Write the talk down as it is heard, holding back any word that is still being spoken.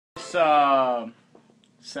This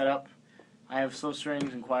setup, I have slow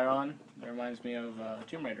strings and choir on. That reminds me of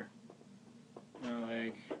Tomb Raider. You know,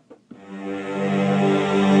 like.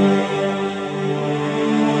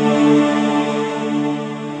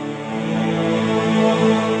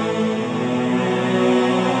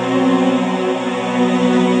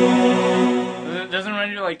 Doesn't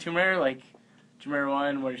remind you of like Tomb Raider, like Tomb Raider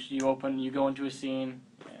 1, where you go into a scene.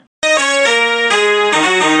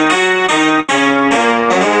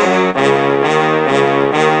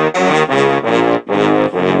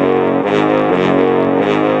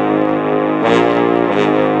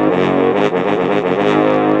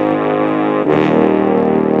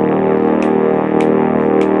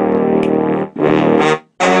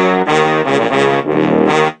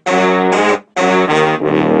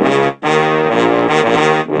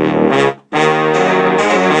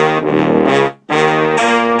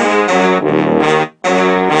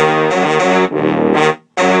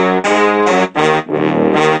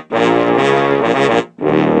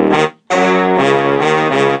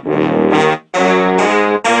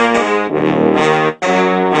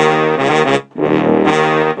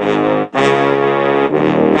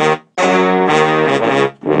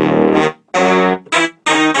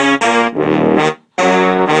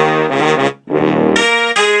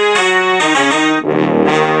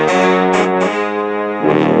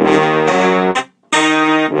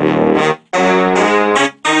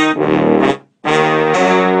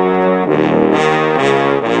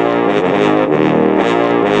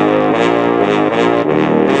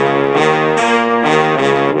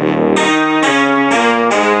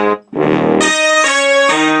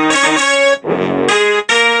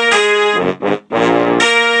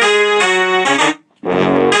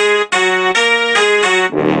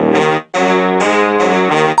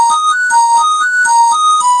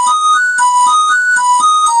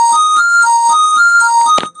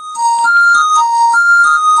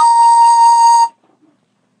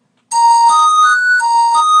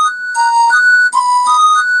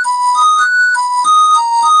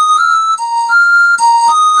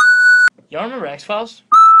 Y'all remember X-Files?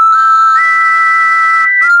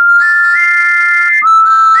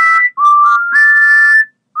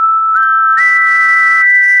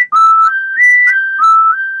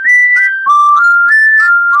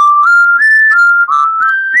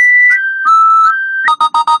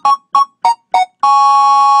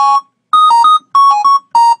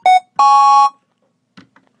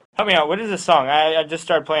 Help me out, what is this song? I just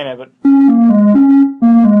started playing it, but...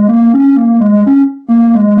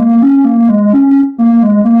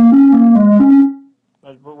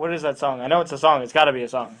 What is that song? I know it's a song. It's gotta be a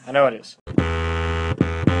song. I know it is.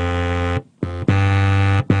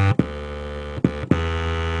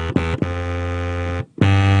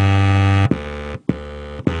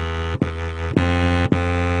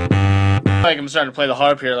 Like I'm starting to play the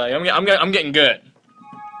harp here. Like I'm getting good.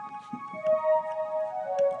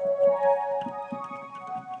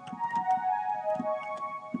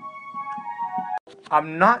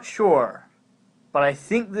 I'm not sure, but I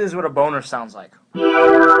think this is what a boner sounds like.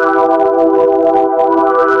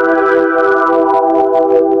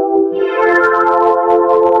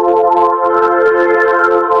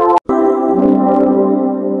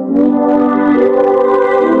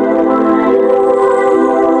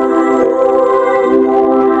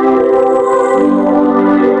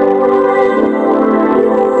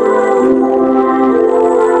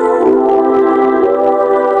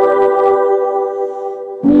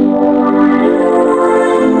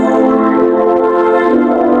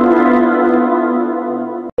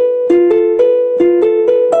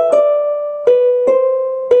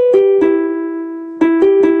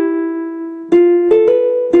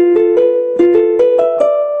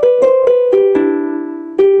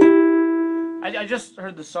 I just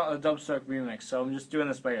heard the Dubstep remix, so I'm just doing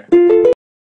this by ear.